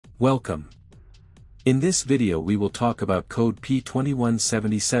Welcome. In this video we will talk about code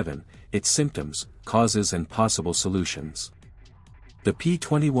P2177, its symptoms, causes and possible solutions. The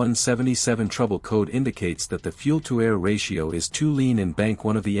P2177 trouble code indicates that the fuel-to-air ratio is too lean in bank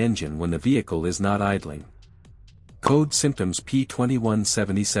 1 of the engine when the vehicle is not idling. Code symptoms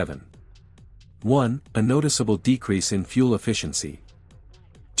P2177. 1. A noticeable decrease in fuel efficiency.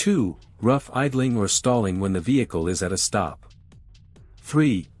 2. Rough idling or stalling when the vehicle is at a stop.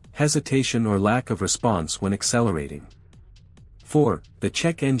 3. Hesitation or lack of response when accelerating. 4. The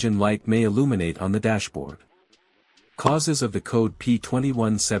check engine light may illuminate on the dashboard. Causes of the code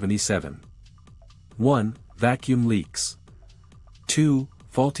P2177. 1. Vacuum leaks. 2.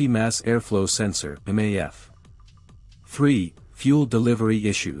 Faulty mass airflow sensor (MAF). 3. Fuel delivery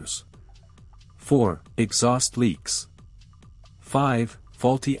issues. 4. Exhaust leaks. 5.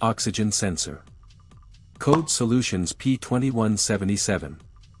 Faulty oxygen sensor. Code solutions P2177.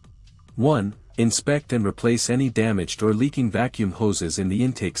 1. Inspect and replace any damaged or leaking vacuum hoses in the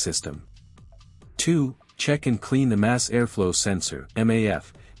intake system. 2. Check and clean the mass airflow sensor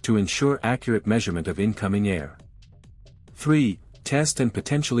 (MAF) to ensure accurate measurement of incoming air. 3. Test and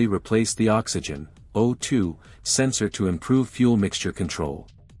potentially replace the oxygen O2 sensor to improve fuel mixture control.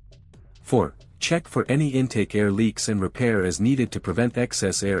 4. Check for any intake air leaks and repair as needed to prevent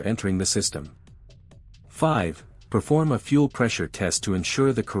excess air entering the system. 5. Perform a fuel pressure test to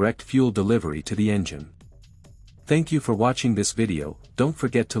ensure the correct fuel delivery to the engine. Thank you for watching this video. Don't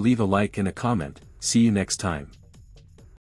forget to leave a like and a comment. See you next time.